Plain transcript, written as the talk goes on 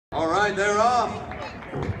right, they're off.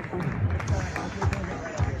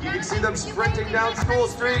 You can see them sprinting down School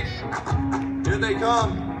Street. Here they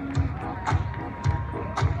come.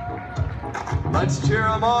 Let's cheer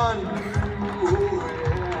them on.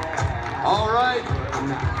 All right.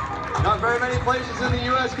 Not very many places in the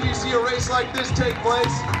U.S. can you see a race like this take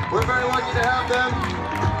place. We're very lucky to have them.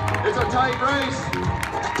 It's a tight race.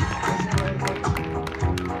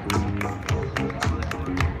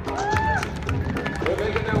 They're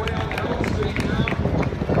making their way on the home street now.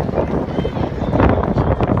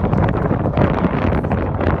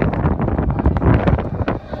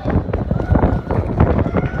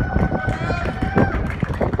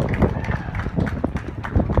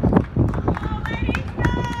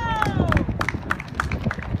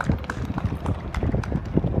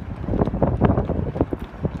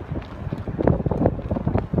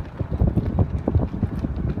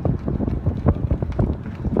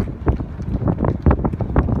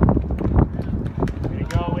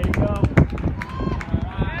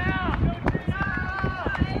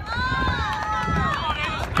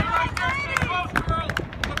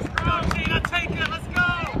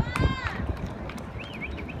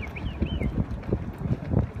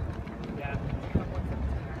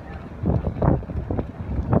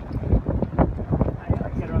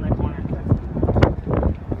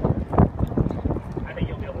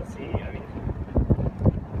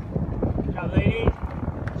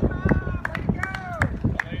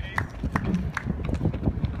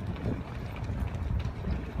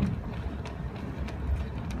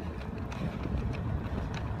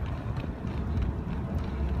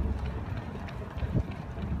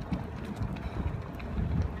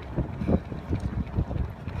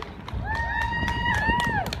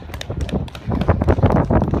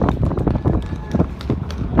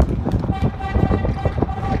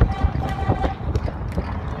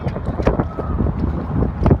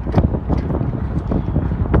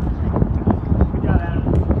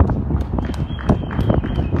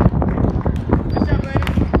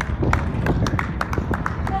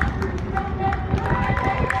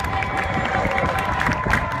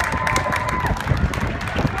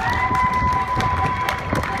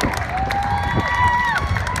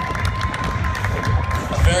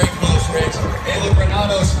 Ayla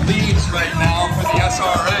Granados leads right now for the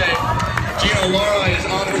SRA. Geena Lara is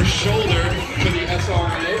on her shoulder for the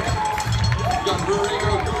SRA. We've got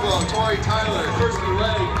Ruriko, Kubo, Tori Tyler, Kirsty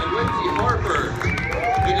Legg, and Lyndsay Harper.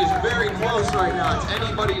 It is very close right now. It's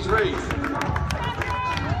anybody's race.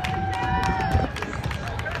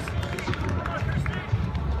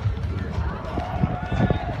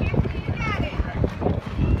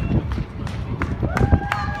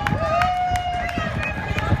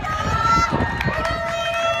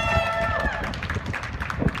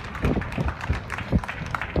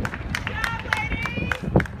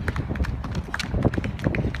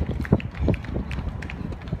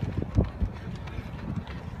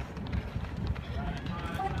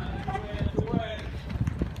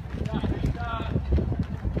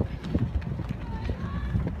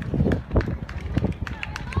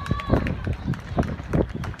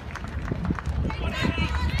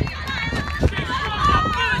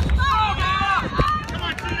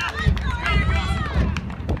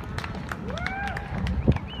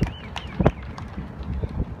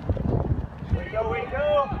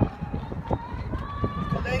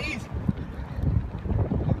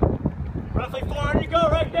 Roughly 400 to go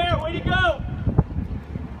right there. Way to go.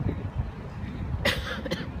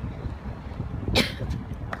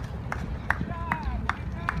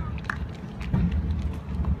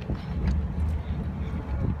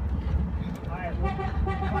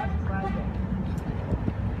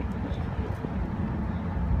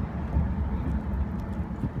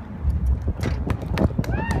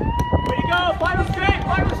 Way to go. Final straight.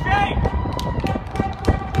 Final straight.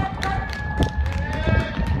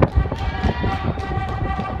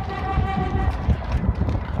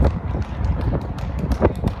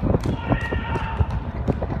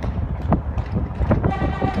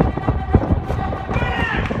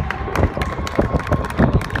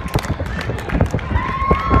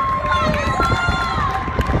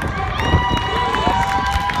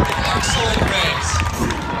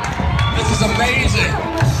 Amazing.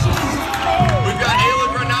 We've got Ayla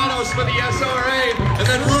Granados for the SRA, and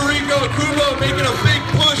then Ruriko Kubo making a big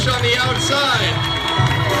push on the outside.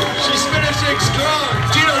 She's finishing strong.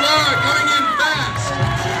 Geena Lara coming in fast.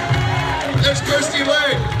 There's Kirsty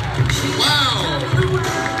Legg. Wow.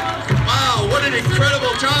 Wow, what an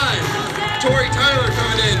incredible time. Tori Tyler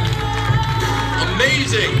coming in.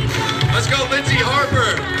 Amazing. Let's go Lyndsay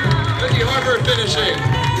Harper. Lyndsay Harper finishing.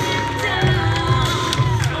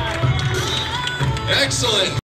 Excellent.